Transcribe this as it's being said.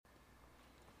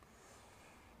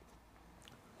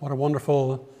What a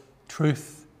wonderful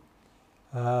truth.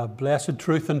 Blessed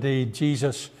truth indeed.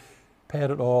 Jesus paid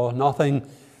it all. Nothing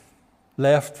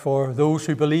left for those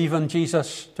who believe in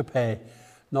Jesus to pay.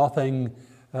 Nothing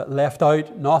left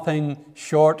out, nothing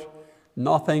short,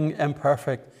 nothing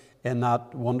imperfect in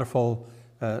that wonderful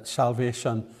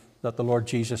salvation that the Lord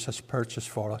Jesus has purchased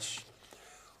for us.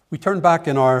 We turn back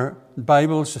in our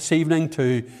Bibles this evening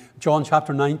to John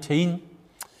chapter 19,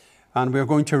 and we're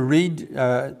going to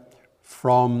read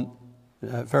from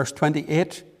verse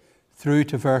 28 through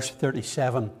to verse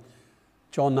 37.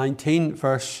 John 19,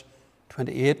 verse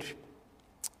 28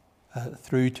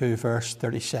 through to verse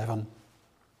 37.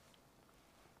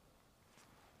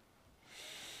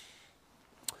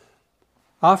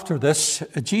 After this,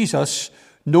 Jesus,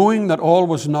 knowing that all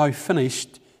was now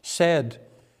finished, said,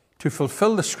 "To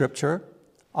fulfill the scripture,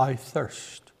 I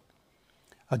thirst."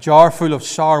 A jar full of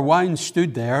sour wine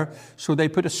stood there, so they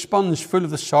put a sponge full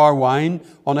of the sour wine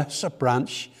on a hyssop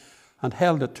branch and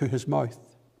held it to his mouth.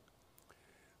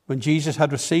 When Jesus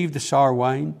had received the sour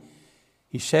wine,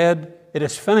 he said, "It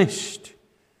is finished,"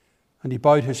 and he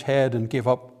bowed his head and gave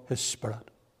up his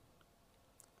spirit.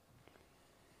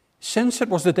 Since it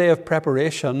was the day of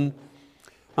preparation,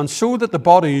 and so that the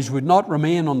bodies would not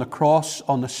remain on the cross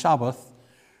on the Sabbath,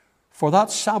 for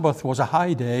that Sabbath was a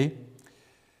high day,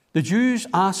 the Jews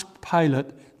asked Pilate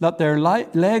that their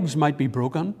legs might be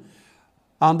broken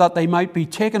and that they might be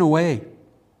taken away.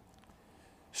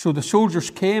 So the soldiers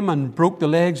came and broke the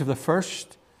legs of the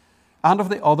first and of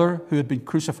the other who had been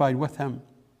crucified with him.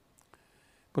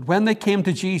 But when they came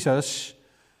to Jesus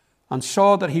and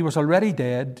saw that he was already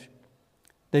dead,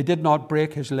 they did not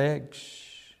break his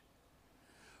legs.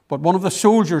 But one of the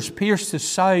soldiers pierced his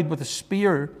side with a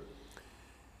spear,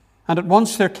 and at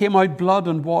once there came out blood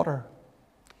and water.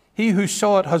 He who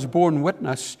saw it has borne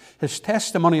witness. His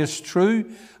testimony is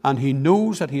true, and he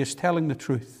knows that he is telling the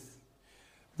truth,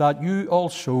 that you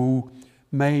also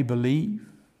may believe.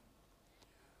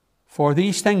 For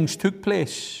these things took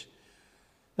place,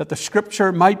 that the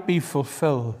scripture might be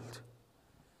fulfilled.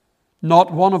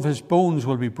 Not one of his bones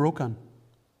will be broken.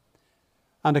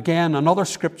 And again, another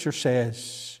scripture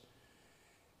says,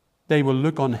 they will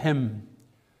look on him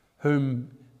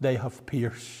whom they have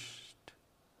pierced.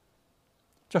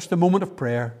 Just a moment of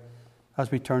prayer as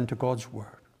we turn to God's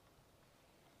word.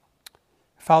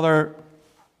 Father,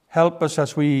 help us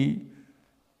as we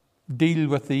deal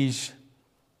with these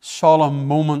solemn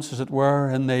moments, as it were,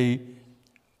 in the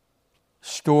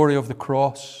story of the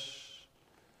cross.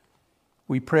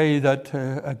 We pray that,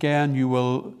 again, you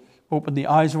will open the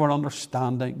eyes of our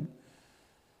understanding,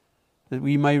 that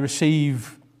we may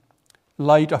receive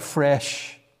light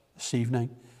afresh this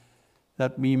evening,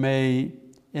 that we may,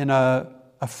 in a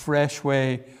fresh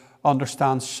way,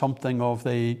 understand something of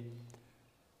the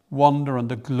wonder and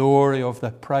the glory of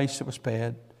the price that was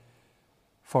paid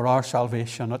for our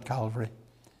salvation at Calvary.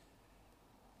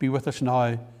 Be with us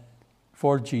now,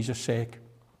 for Jesus' sake.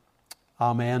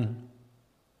 Amen.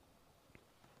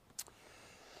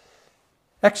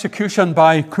 Execution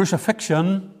by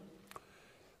crucifixion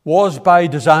was by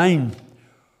design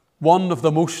one of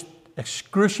the most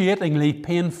excruciatingly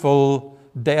painful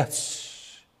deaths.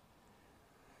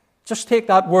 Just take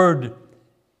that word,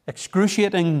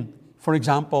 excruciating, for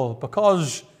example,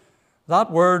 because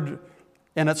that word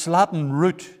in its Latin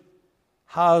root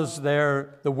has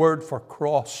there the word for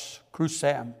cross,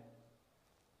 crucem.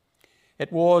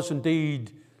 It was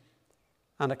indeed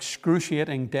an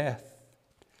excruciating death.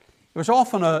 It was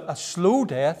often a slow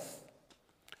death,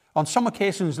 on some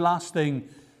occasions lasting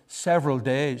several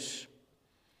days.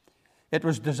 It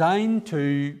was designed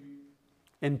to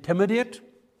intimidate,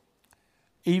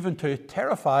 even to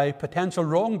terrify potential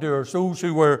wrongdoers, those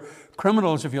who were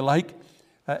criminals, if you like,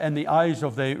 in the eyes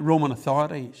of the Roman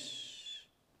authorities.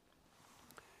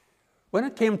 When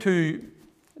it came to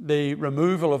the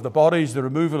removal of the bodies, the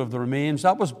removal of the remains,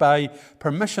 that was by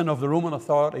permission of the Roman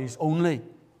authorities only.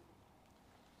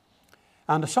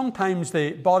 And sometimes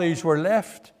the bodies were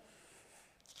left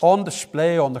on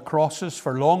display on the crosses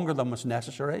for longer than was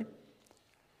necessary,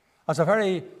 as a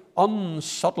very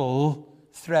unsubtle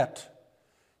threat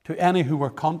to any who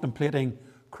were contemplating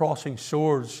crossing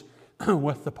swords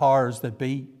with the powers that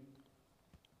be.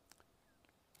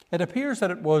 It appears that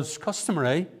it was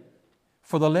customary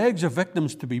for the legs of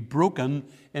victims to be broken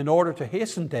in order to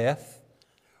hasten death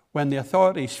when the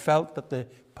authorities felt that the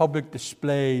public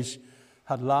displays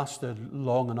had lasted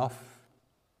long enough.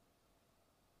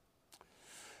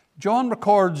 John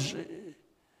records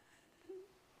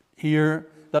here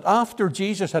that after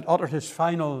Jesus had uttered his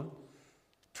final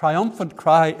triumphant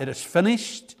cry, "It is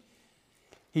finished,"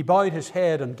 he bowed his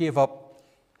head and gave up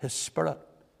his spirit.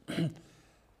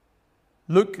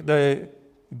 Luke, the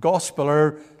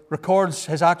Gospeler, records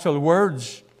his actual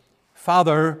words.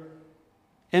 Father,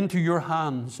 into your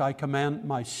hands I commend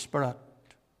my spirit.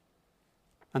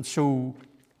 And so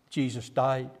Jesus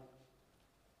died.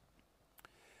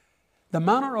 The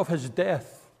manner of his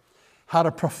death had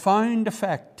a profound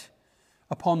effect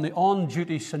upon the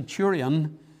on-duty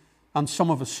centurion and some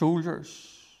of his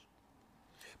soldiers.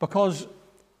 Because,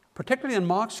 particularly in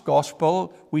Mark's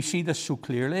Gospel, we see this so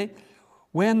clearly.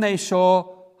 When they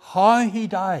saw how he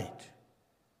died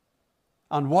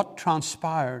and what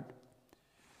transpired,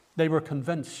 they were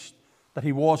convinced that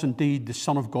he was indeed the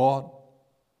Son of God.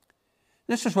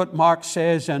 This is what Mark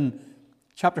says in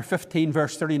chapter 15,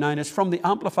 verse 39. It's from the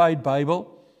Amplified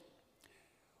Bible.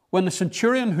 When the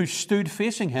centurion who stood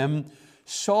facing him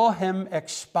saw him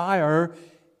expire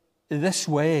this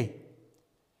way,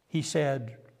 he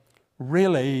said,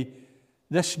 really,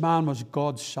 this man was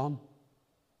God's Son.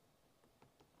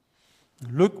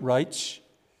 Luke writes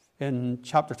in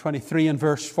chapter 23 and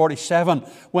verse 47,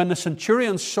 when the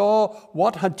centurion saw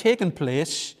what had taken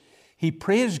place, he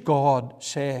praised God,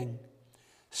 saying,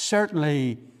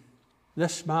 certainly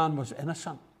this man was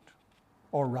innocent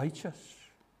or righteous.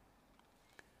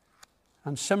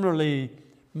 And similarly,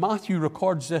 Matthew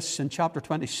records this in chapter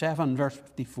 27, verse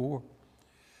 54.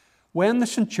 When the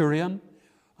centurion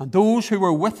and those who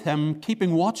were with him,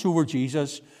 keeping watch over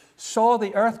Jesus, saw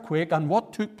the earthquake and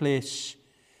what took place,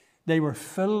 they were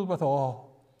filled with awe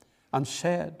and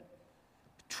said,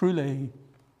 truly,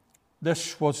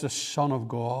 this was the Son of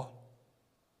God.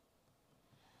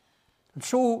 And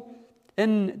so,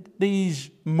 in these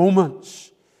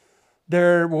moments,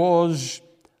 there was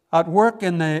at work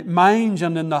in the minds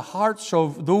and in the hearts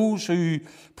of those who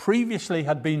previously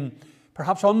had been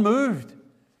perhaps unmoved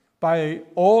by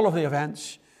all of the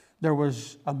events, there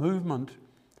was a movement,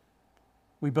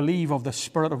 we believe, of the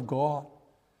Spirit of God,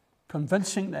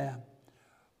 convincing them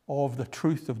of the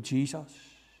truth of Jesus.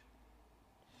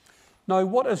 Now,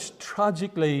 what is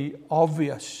tragically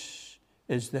obvious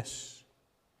is this,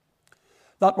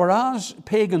 that whereas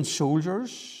pagan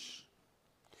soldiers,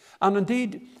 and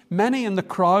indeed many in the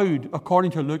crowd,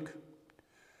 according to Luke,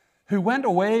 who went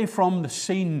away from the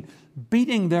scene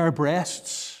beating their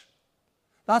breasts,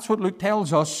 that's what Luke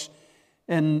tells us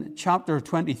in chapter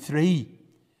 23,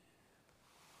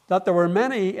 that there were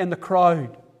many in the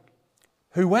crowd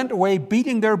who went away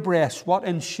beating their breasts, what,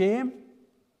 in shame,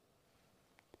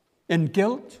 in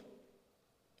guilt,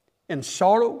 in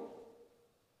sorrow,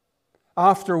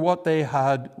 after what they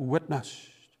had witnessed.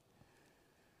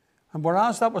 And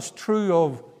whereas that was true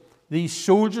of these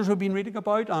soldiers we've been reading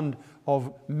about and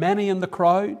of many in the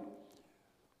crowd,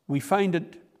 we find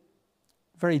it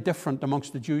very different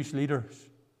amongst the Jewish leaders.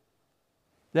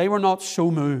 They were not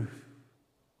so moved.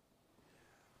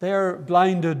 Their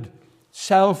blinded,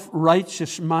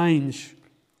 self-righteous minds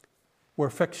were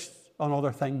fixed on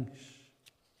other things.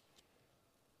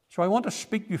 So I want to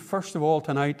speak to you first of all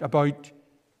tonight about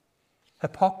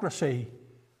hypocrisy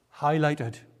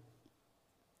highlighted.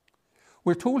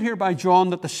 We're told here by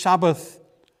John that the Sabbath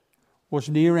was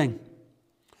nearing.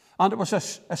 And it was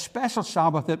a special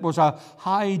Sabbath. It was a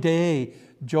high day,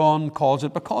 John calls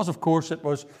it, because, of course, it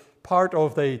was part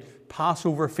of the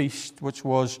Passover feast which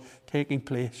was taking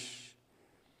place.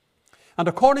 And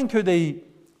according to the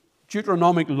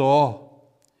Deuteronomic law,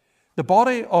 the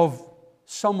body of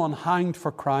someone hanged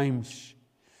for crimes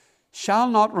shall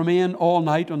not remain all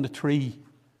night on the tree,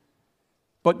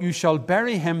 but you shall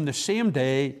bury him the same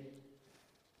day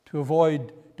to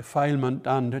avoid defilement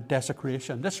and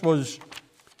desecration. This was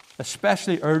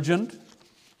especially urgent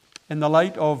in the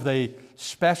light of the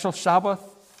special Sabbath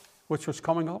which was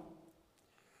coming up.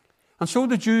 And so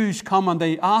the Jews come and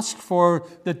they ask for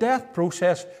the death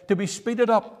process to be speeded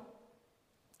up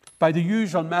by the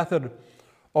usual method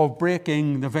of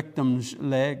breaking the victim's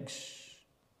legs.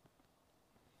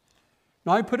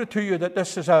 Now I put it to you that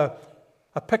this is a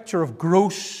picture of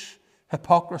gross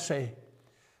hypocrisy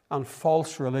and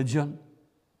false religion.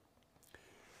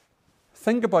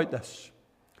 Think about this.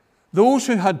 Those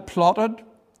who had plotted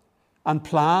and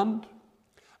planned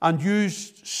and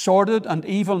used sordid and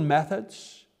evil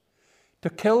methods to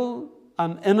kill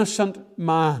an innocent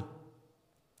man,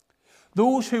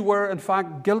 those who were in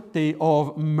fact guilty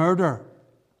of murder,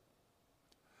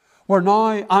 were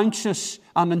now anxious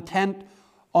and intent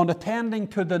on attending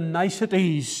to the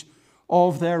niceties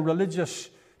of their religious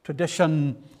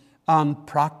tradition and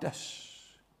practice.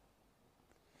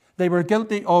 They were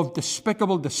guilty of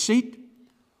despicable deceit,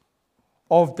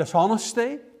 of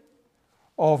dishonesty,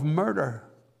 of murder.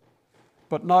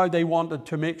 But now they wanted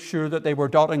to make sure that they were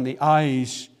dotting the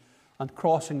I's and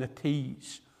crossing the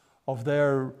T's of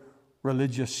their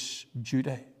religious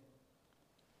duty.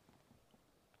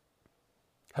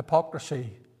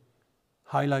 Hypocrisy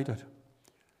highlighted.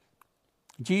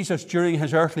 Jesus, during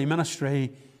his earthly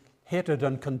ministry, hated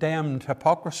and condemned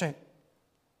hypocrisy.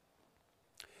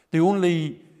 The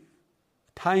only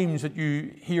times that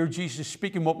you hear Jesus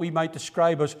speaking what we might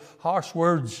describe as harsh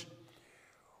words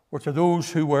were to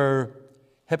those who were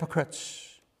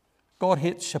hypocrites. God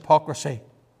hates hypocrisy.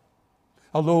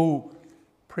 Although,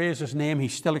 praise his name, he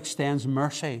still extends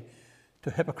mercy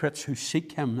to hypocrites who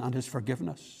seek him and his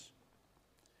forgiveness.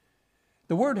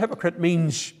 The word hypocrite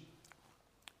means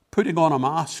putting on a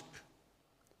mask,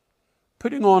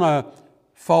 putting on a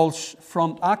false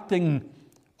front, acting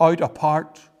out a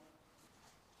part,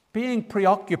 being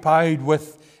preoccupied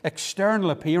with external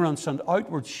appearance and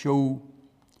outward show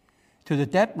to the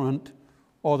detriment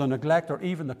or the neglect or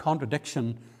even the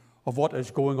contradiction of what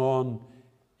is going on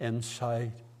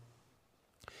inside.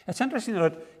 It's interesting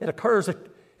that it occurs,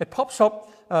 it pops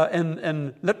up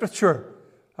in literature,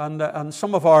 and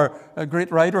some of our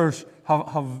great writers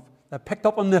have picked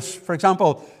up on this. For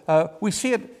example, we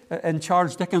see it in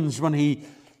Charles Dickens when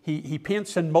he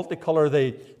paints in multicolour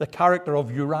the character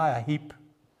of Uriah Heep.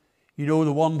 You know,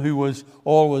 the one who was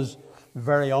always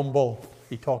very humble,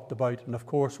 he talked about, and of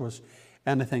course was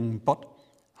anything but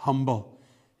humble.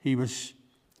 He was,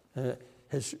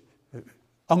 his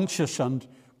unctuous and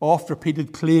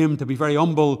oft-repeated claim to be very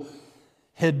humble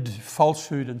hid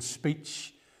falsehood in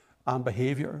speech and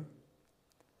behaviour.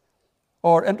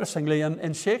 Or, interestingly,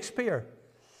 in Shakespeare,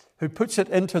 who puts it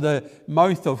into the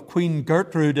mouth of Queen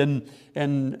Gertrude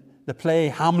in the play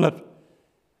Hamlet,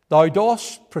 "Thou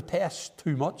dost protest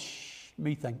too much,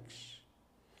 methinks."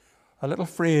 A little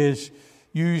phrase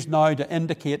used now to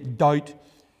indicate doubt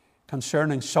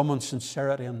concerning someone's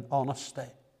sincerity and honesty.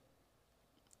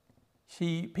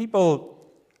 See,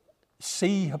 people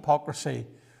see hypocrisy.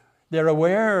 They're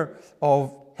aware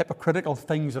of hypocritical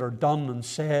things that are done and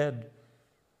said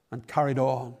and carried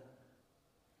on.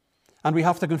 And we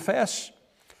have to confess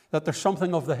that there's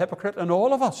something of the hypocrite in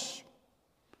all of us,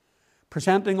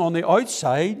 presenting on the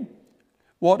outside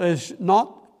what is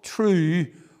not true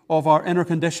of our inner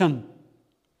condition.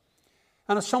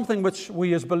 And it's something which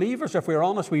we as believers, if we're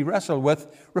honest, we wrestle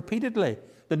with repeatedly.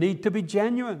 The need to be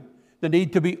genuine, the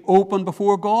need to be open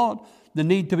before God, the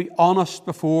need to be honest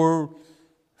before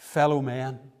fellow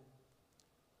men.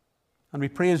 And we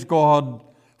praise God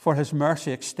for his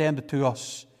mercy extended to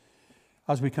us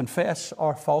as we confess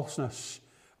our falseness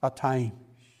at times.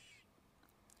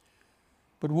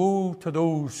 But woe to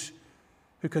those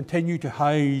who continue to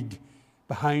hide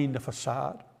behind the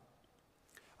facade.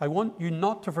 I want you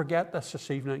not to forget this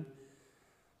evening,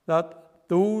 that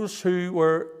those who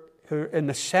are in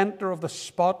the center of the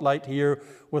spotlight here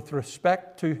with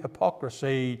respect to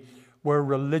hypocrisy were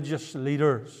religious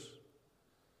leaders.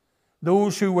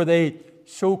 Those who were the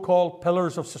so-called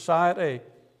pillars of society.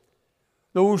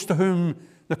 Those to whom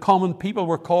the common people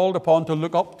were called upon to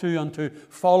look up to and to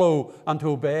follow and to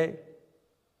obey.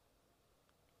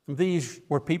 These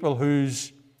were people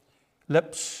whose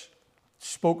lips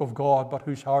spoke of God, but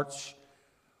whose hearts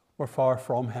were far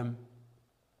from him.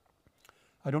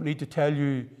 I don't need to tell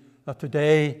you that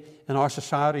today in our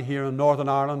society here in Northern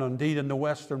Ireland, and indeed in the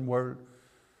Western world,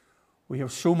 we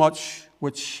have so much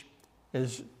which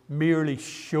is merely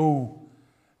show,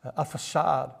 a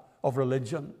facade of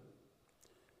religion.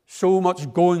 So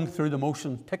much going through the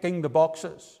motions, ticking the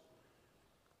boxes,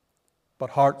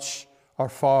 but hearts are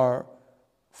far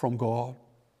from God.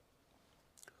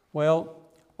 Well,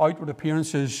 outward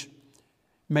appearances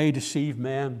may deceive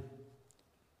men,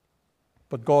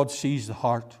 but God sees the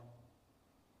heart.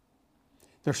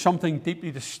 There's something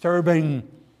deeply disturbing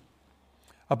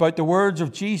about the words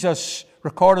of Jesus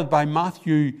recorded by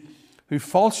Matthew, who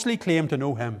falsely claimed to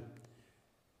know him.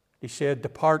 He said,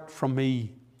 "Depart from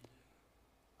me,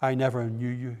 I never knew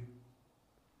you."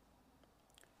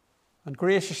 And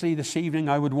graciously this evening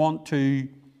I would want to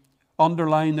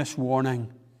underline this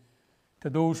warning to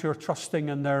those who are trusting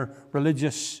in their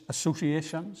religious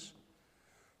associations,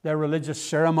 their religious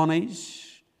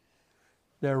ceremonies,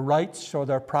 their rites or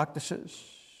their practices.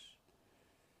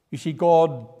 You see,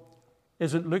 God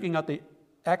isn't looking at the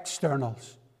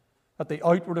externals, at the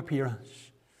outward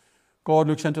appearance. God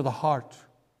looks into the heart.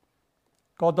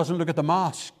 God doesn't look at the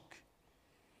mask.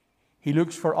 He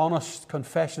looks for honest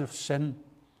confession of sin,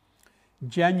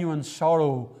 genuine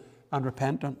sorrow and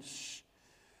repentance,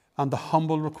 and the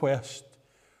humble request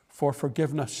for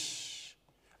forgiveness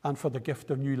and for the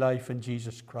gift of new life in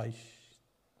Jesus Christ.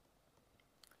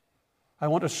 I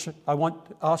want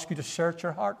to ask you to search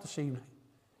your heart this evening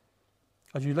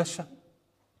as you listen.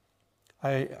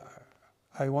 I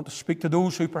I want to speak to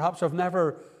those who perhaps have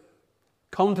never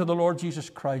come to the Lord Jesus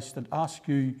Christ and ask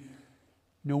you,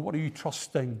 what are you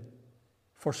trusting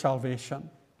for salvation?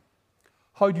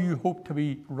 How do you hope to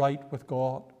be right with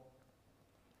God?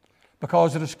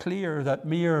 Because it is clear that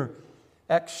mere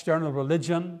external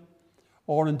religion,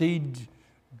 or indeed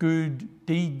good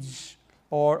deeds,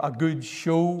 or a good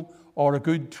show, or a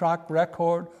good track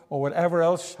record, or whatever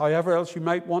else, however else you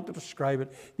might want to describe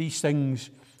it, these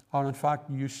things are in fact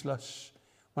useless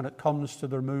when it comes to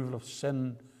the removal of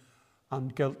sin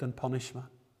and guilt and punishment.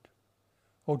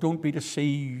 Oh, don't be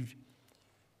deceived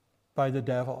by the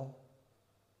devil.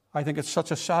 I think it's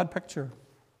such a sad picture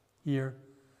here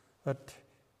that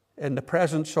in the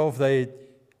presence of the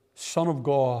Son of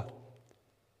God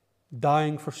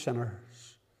dying for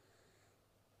sinners,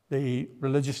 the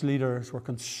religious leaders were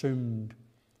consumed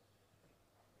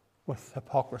with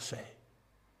hypocrisy.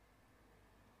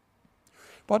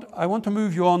 But I want to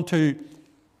move you on to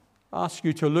ask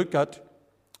you to look at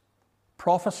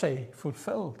prophecy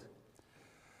fulfilled.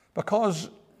 Because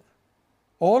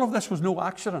all of this was no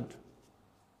accident.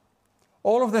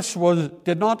 All of this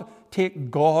did not take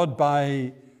God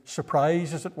by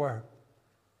surprise, as it were.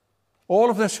 All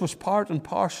of this was part and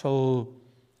parcel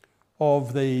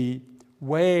of the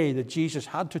way that Jesus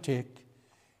had to take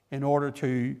in order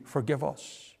to forgive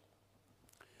us.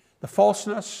 The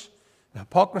falseness, the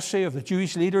hypocrisy of the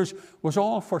Jewish leaders was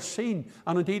all foreseen,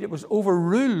 and indeed it was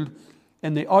overruled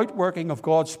in the outworking of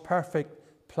God's perfect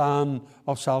plan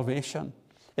of salvation.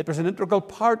 It was an integral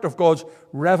part of God's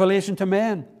revelation to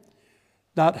men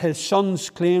that his Son's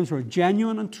claims were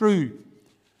genuine and true.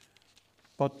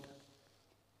 But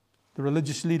the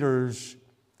religious leaders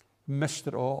missed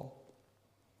it all.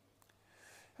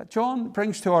 John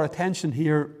brings to our attention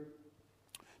here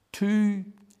two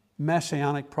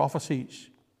messianic prophecies.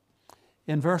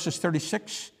 In verses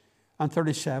 36 and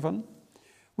 37,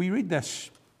 we read this: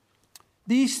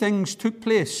 "These things took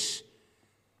place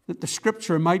that the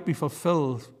scripture might be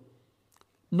fulfilled.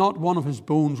 Not one of his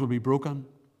bones will be broken."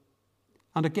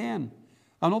 And again,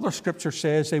 another scripture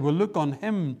says, "They will look on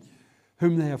him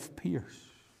whom they have pierced."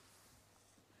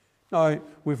 Now,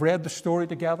 we've read the story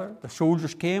together. The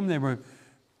soldiers came,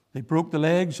 they broke the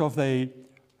legs of the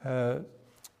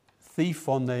thief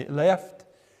on the left.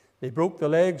 They broke the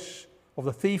legs of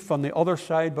the thief on the other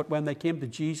side, but when they came to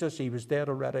Jesus, he was dead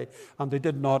already, and they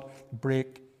did not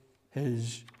break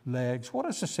his legs. What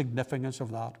is the significance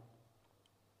of that?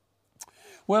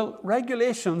 Well,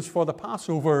 regulations for the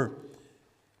Passover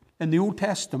in the Old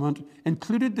Testament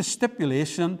included the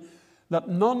stipulation that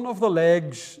none of the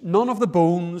legs, none of the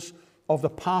bones of the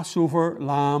Passover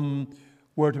lamb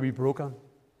were to be broken.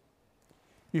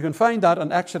 You can find that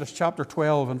in Exodus chapter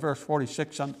 12 and verse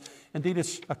 46, and indeed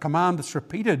it's a command that's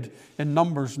repeated in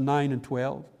Numbers 9 and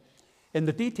 12. In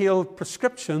the detailed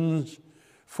prescriptions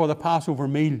for the Passover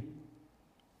meal,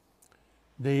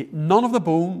 none of the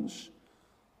bones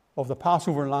of the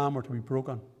Passover lamb were to be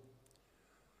broken.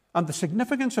 And the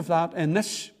significance of that in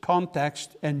this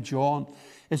context in John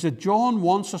is that John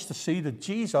wants us to see that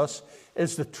Jesus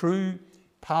is the true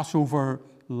Passover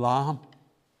lamb.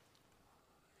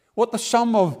 What the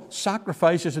sum of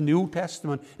sacrifices in the Old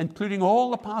Testament, including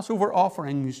all the Passover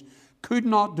offerings, could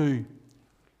not do,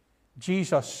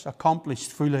 Jesus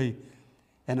accomplished fully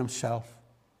in himself.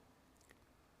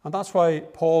 And that's why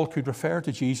Paul could refer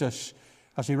to Jesus,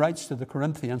 as he writes to the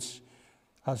Corinthians,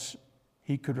 as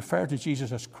he could refer to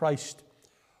Jesus as Christ,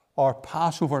 our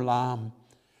Passover lamb,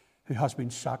 who has been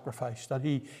sacrificed. And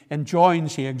he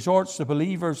exhorts the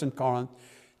believers in Corinth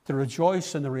to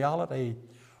rejoice in the reality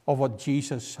of what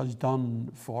Jesus has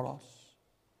done for us.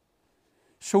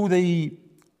 So the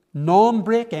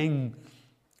non-breaking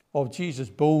of Jesus'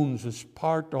 bones is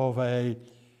part of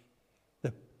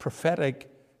the prophetic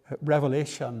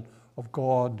revelation of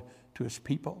God to his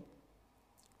people.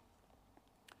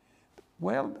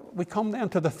 Well, we come then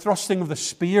to the thrusting of the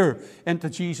spear into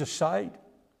Jesus' side.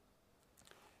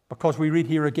 Because we read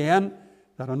here again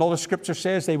that another scripture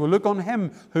says, "They will look on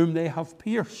him whom they have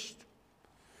pierced."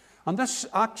 And this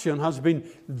action has been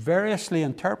variously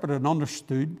interpreted and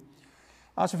understood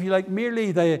as, if you like,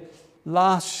 merely the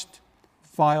last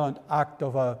violent act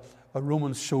of a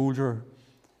Roman soldier,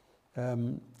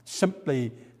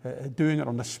 simply doing it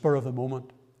on the spur of the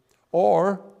moment.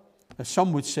 Or, as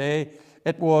some would say,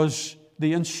 it was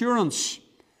the insurance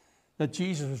that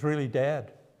Jesus was really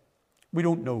dead. We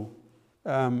don't know,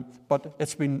 but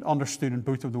it's been understood in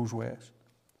both of those ways.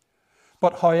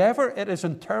 But however it is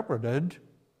interpreted,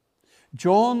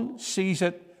 John sees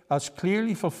it as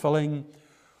clearly fulfilling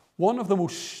one of the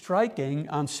most striking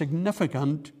and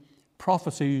significant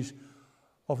prophecies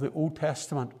of the Old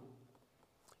Testament.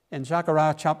 in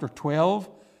Zechariah chapter 12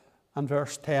 and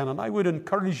verse 10. And I would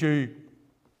encourage you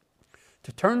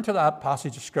to turn to that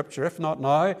passage of Scripture, if not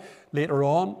now, later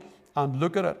on, and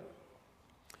look at it.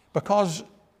 Because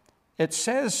it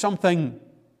says something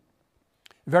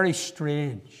very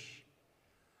strange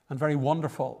and very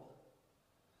wonderful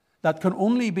that can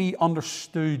only be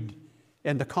understood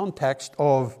in the context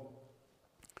of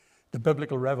the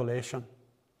biblical revelation.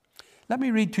 Let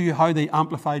me read to you how the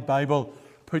Amplified Bible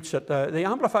puts it. The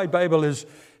Amplified Bible was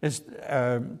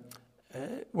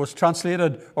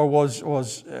translated or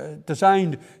was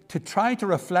designed to try to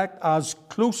reflect as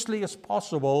closely as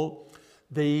possible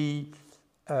the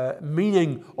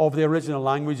meaning of the original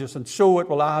languages, and so it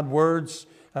will add words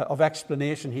of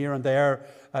explanation here and there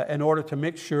in order to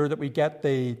make sure that we get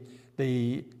the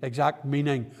exact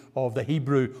meaning of the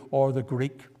Hebrew or the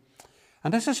Greek.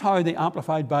 And this is how the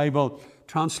Amplified Bible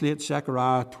translates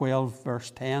Zechariah 12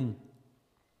 verse 10.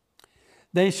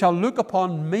 They shall look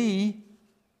upon me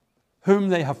whom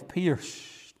they have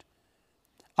pierced,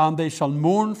 and they shall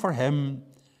mourn for him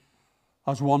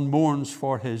as one mourns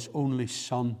for his only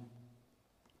son.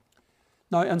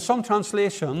 Now, in some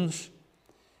translations,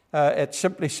 it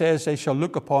simply says they shall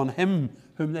look upon him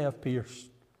whom they have pierced.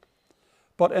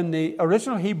 But in the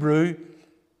original Hebrew,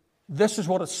 this is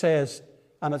what it says,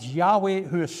 and it's Yahweh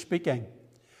who is speaking.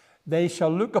 They shall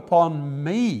look upon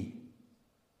me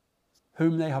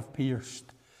whom they have pierced,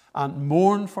 and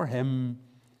mourn for him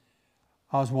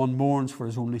as one mourns for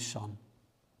his only son.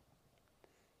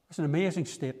 It's an amazing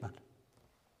statement.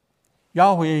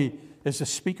 Yahweh is the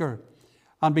speaker,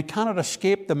 and we cannot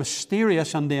escape the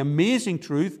mysterious and the amazing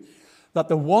truth that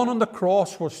the one on the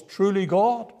cross was truly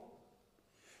God.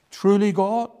 Truly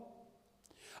God.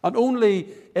 And only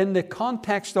in the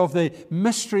context of the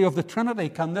mystery of the Trinity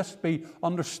can this be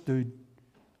understood.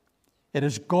 It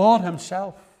is God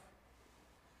himself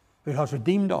who has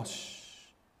redeemed us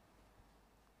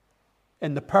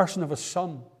in the person of his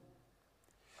Son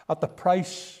at the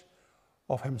price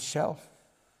of himself.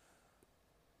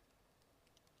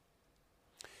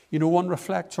 You know, one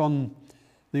reflects on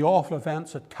the awful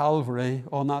events at Calvary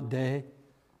on that day.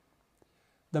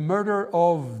 The murder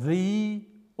of the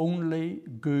only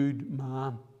good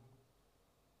man.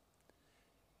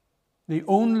 The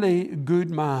only good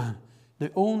man.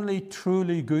 The only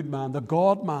truly good man. The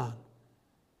God-man.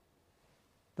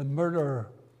 The murder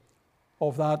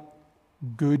of that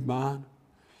good man.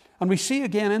 And we see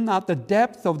again in that the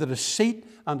depth of the deceit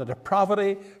and the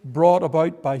depravity brought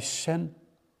about by sin.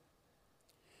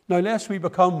 Now, lest we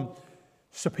become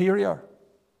superior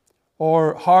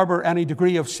or harbour any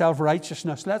degree of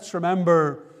self-righteousness, let's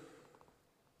remember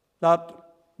that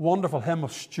wonderful hymn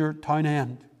of Stuart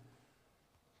Townend,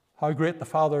 How Great the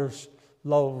Father's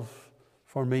Love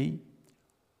for Me.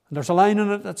 And there's a line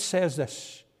in it that says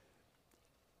this: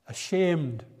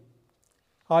 ashamed,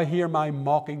 I hear my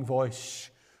mocking voice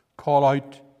call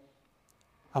out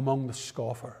among the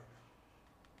scoffers.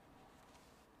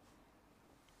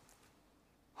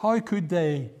 How could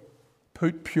they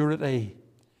put purity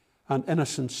and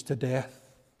innocence to death?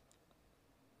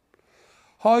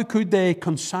 How could they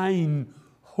consign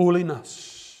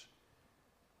holiness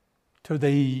to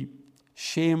the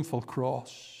shameful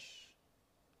cross?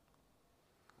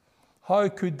 How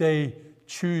could they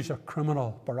choose a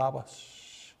criminal,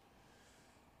 Barabbas,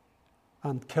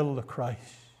 and kill the Christ?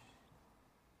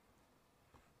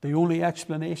 The only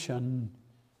explanation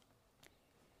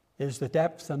is the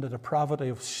depth and the depravity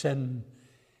of sin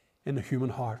in the human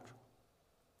heart.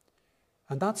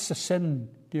 And that's the sin,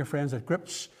 dear friends, that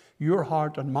grips your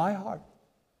heart and my heart.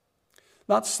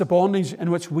 That's the bondage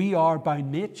in which we are by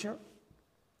nature.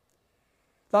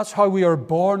 That's how we are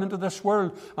born into this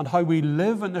world and how we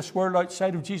live in this world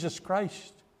outside of Jesus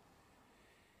Christ,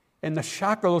 in the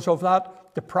shackles of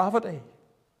that depravity.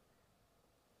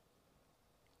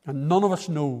 And none of us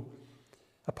know,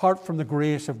 apart from the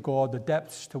grace of God, the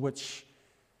depths to which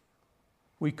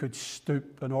we could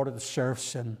stoop in order to serve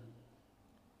sin.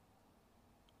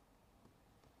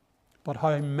 But how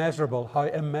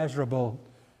immeasurable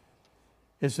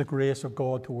is the grace of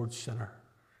God towards sinners.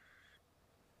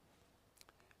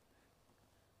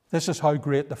 This is how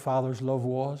great the Father's love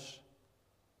was.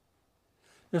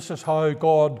 This is how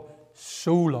God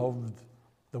so loved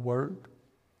the world.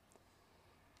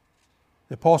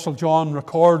 The Apostle John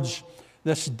records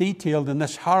this detailed and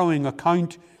this harrowing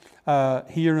account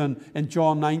here in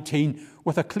John 19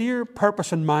 with a clear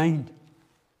purpose in mind.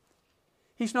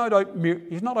 He's not out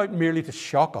merely to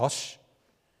shock us.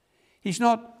 He's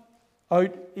not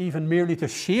out even merely to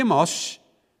shame us,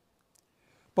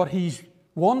 but he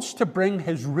wants to bring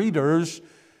his readers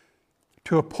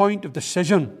to a point of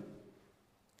decision.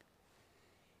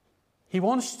 He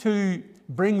wants to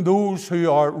bring those who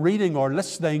are reading or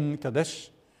listening to this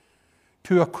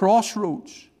to a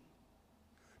crossroads,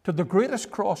 to the greatest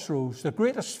crossroads, the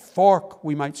greatest fork,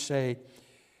 we might say,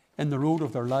 in the road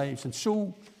of their lives. And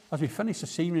so, as we finish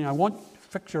this evening, I want to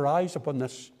fix your eyes upon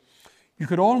this. You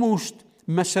could almost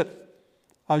miss it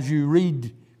as you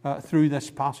read through this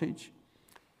passage.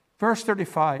 Verse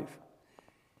 35,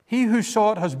 he who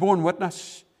saw it has borne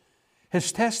witness.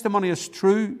 His testimony is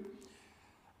true,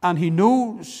 and he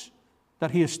knows that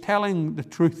he is telling the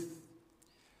truth,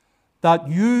 that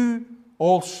you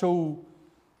also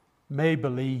may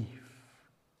believe.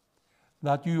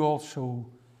 That you also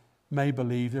may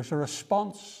believe. There's a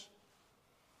response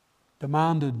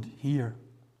demanded here.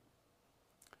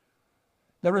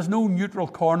 There is no neutral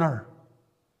corner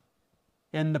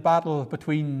in the battle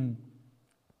between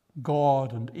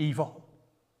God and evil.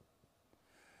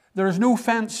 There is no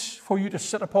fence for you to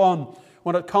sit upon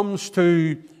when it comes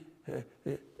to,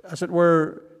 as it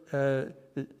were,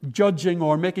 judging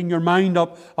or making your mind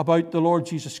up about the Lord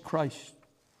Jesus Christ.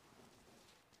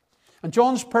 And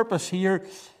John's purpose here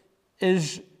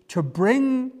is to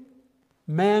bring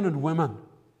men and women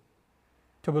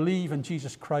to believe in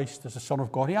Jesus Christ as the Son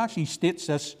of God. He actually states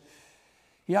this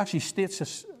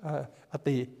at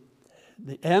the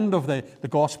end of the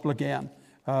Gospel again,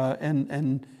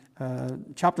 in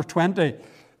chapter 20,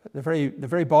 the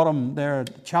very bottom there,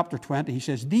 chapter 20, he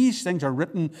says, these things are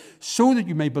written so that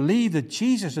you may believe that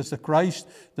Jesus is the Christ,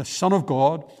 the Son of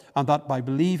God, and that by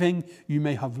believing you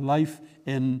may have life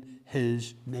in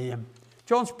his name.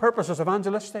 John's purpose is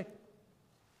evangelistic.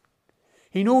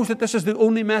 He knows that this is the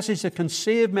only message that can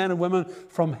save men and women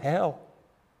from hell.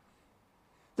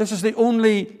 This is the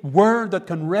only word that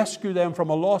can rescue them from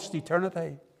a lost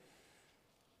eternity.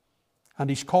 And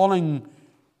he's calling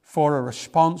for a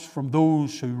response from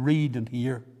those who read and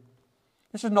hear.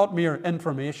 This is not mere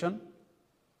information.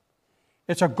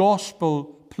 It's a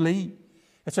gospel plea.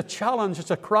 It's a challenge.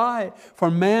 It's a cry for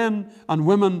men and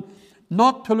women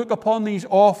not to look upon these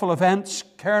awful events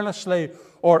carelessly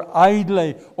or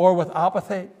idly or with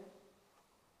apathy.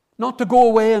 Not to go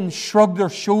away and shrug their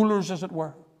shoulders, as it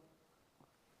were.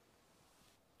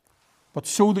 But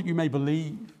so that you may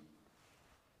believe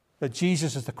that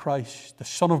Jesus is the Christ, the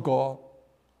Son of God,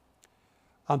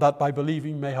 and that by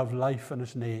believing you may have life in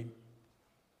his name.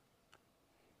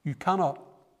 You cannot,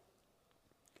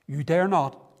 you dare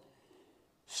not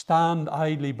stand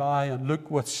idly by and look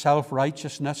with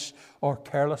self-righteousness or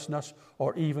carelessness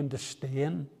or even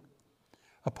disdain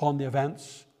upon the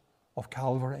events of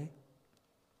Calvary.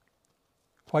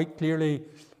 Quite clearly,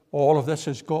 all of this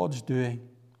is God's doing.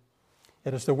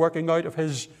 It is the working out of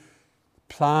his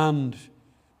planned,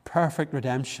 perfect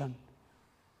redemption.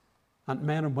 And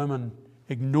men and women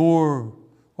ignore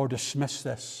or dismiss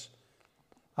this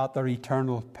at their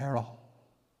eternal peril.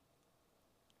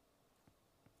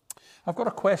 I've got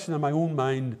a question in my own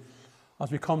mind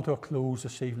as we come to a close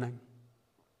this evening.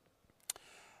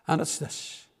 And it's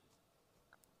this.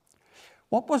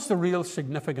 What was the real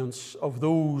significance of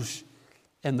those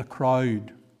in the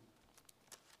crowd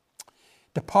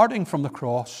departing from the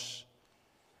cross,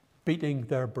 beating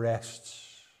their breasts?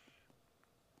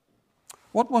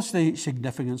 What was the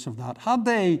significance of that? Had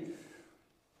they,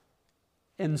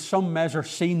 in some measure,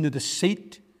 seen the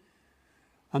deceit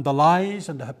and the lies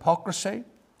and the hypocrisy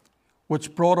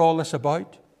which brought all this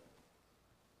about?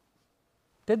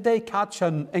 Did they catch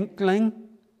an inkling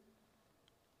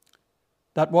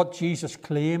that what Jesus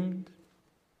claimed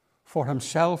for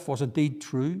himself was indeed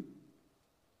true?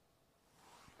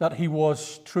 That he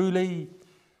was truly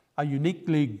a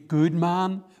uniquely good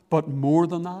man, but more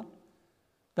than that,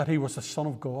 that he was the Son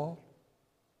of God?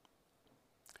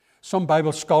 Some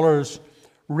Bible scholars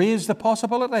raise the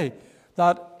possibility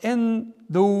that in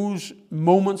those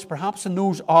moments, perhaps in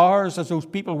those hours as those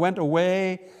people went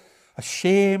away,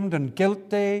 ashamed and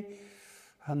guilty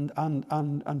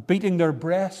and beating their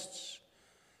breasts,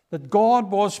 that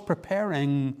God was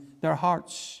preparing their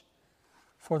hearts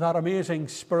for that amazing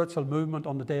spiritual movement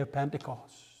on the day of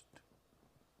Pentecost,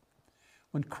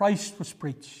 when Christ was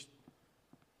preached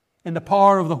in the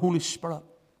power of the Holy Spirit.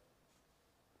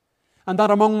 And that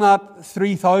among that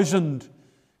 3,000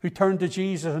 who turned to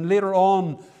Jesus, and later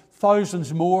on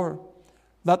thousands more,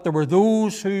 that there were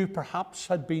those who perhaps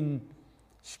had been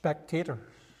spectators,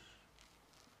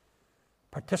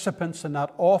 participants in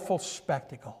that awful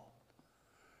spectacle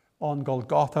on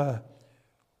Golgotha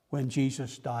when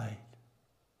Jesus died.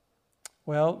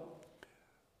 Well,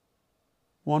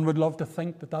 one would love to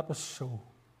think that that was so.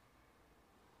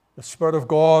 The Spirit of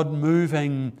God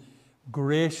moving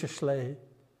graciously,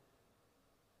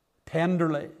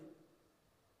 tenderly,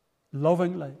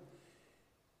 lovingly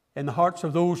in the hearts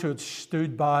of those who had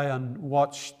stood by and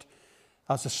watched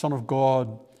as the Son of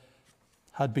God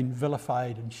had been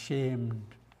vilified and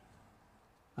shamed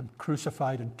and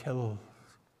crucified and killed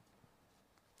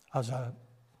as a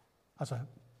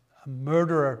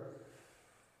murderer,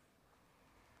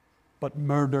 but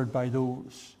murdered by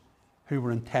those who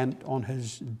were intent on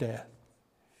his death.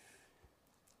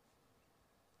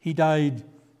 He died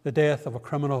the death of a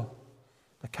criminal,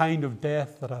 the kind of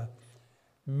death that a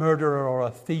murderer or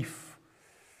a thief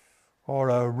or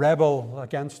a rebel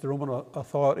against the Roman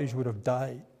authorities would have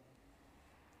died.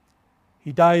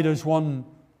 He died as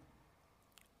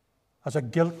a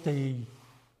guilty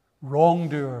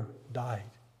wrongdoer died.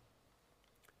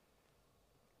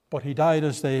 But he died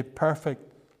as the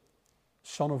perfect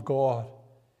Son of God,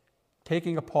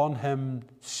 taking upon him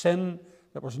sin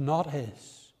that was not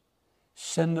his,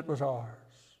 sin that was ours,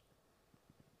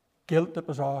 guilt that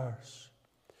was ours,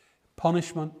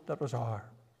 punishment that was ours,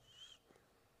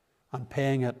 and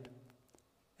paying it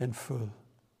in full.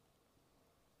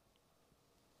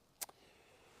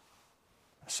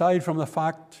 Aside from the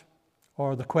fact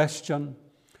or the question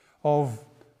of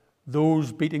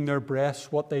those beating their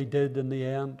breasts, what they did in the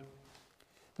end,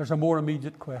 there's a more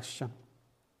immediate question.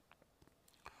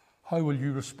 How will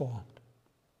you respond?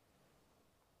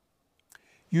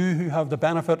 You who have the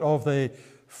benefit of the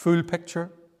full picture,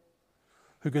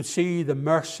 who can see the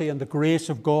mercy and the grace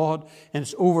of God in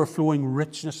its overflowing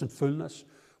richness and fullness,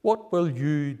 what will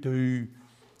you do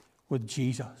with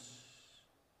Jesus,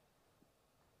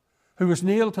 who was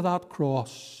nailed to that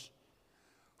cross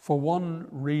for one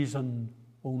reason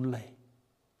only: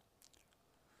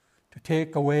 to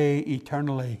take away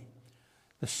eternally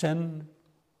the sin,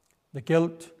 the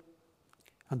guilt,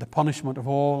 and the punishment of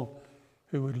all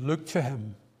who would look to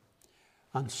him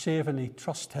and savingly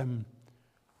trust him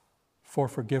for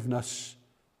forgiveness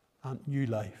and new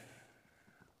life.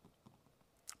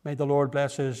 May the Lord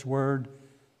bless his word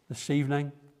this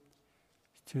evening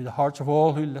to the hearts of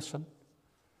all who listen.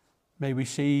 May we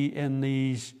see in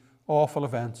these awful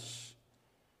events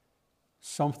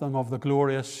something of the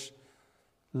glorious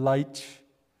light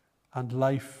and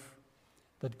life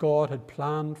that God had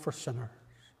planned for sinners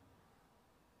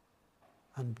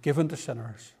and given to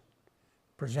sinners,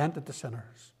 presented to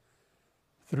sinners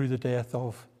through the death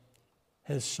of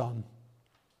his Son.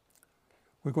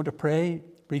 We're going to pray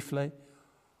briefly,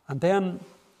 and then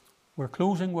we're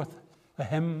closing with a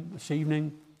hymn this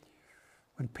evening,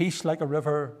 "When peace like a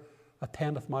river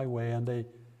attendeth my way," and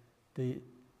the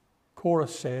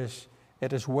chorus says,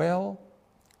 it is well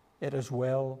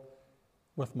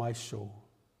with my soul.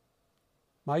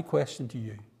 My question to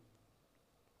you,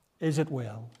 is it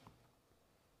well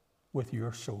with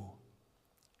your soul?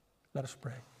 Let us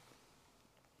pray.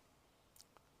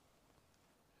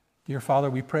 Dear Father,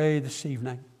 we pray this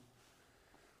evening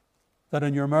that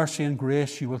in your mercy and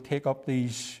grace you will take up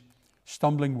these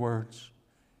stumbling words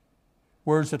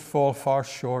that fall far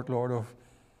short, Lord, of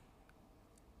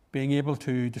being able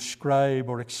to describe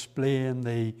or explain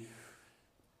the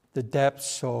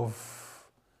depths of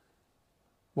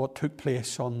what took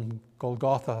place on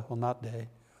Golgotha on that day.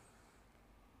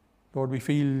 Lord, we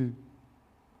feel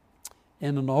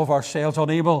in and of ourselves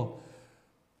unable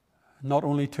not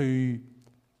only to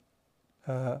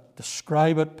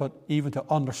describe it, but even to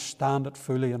understand it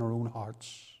fully in our own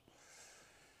hearts.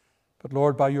 But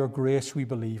Lord, by your grace we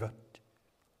believe it.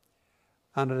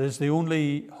 And it is the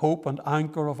only hope and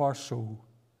anchor of our soul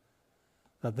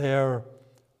that there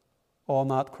on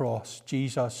that cross,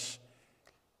 Jesus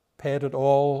paid it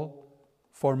all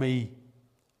for me.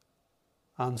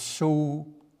 And so,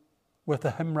 with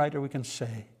the hymn writer, we can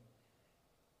say,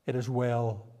 it is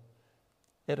well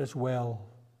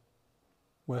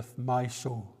with my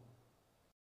soul.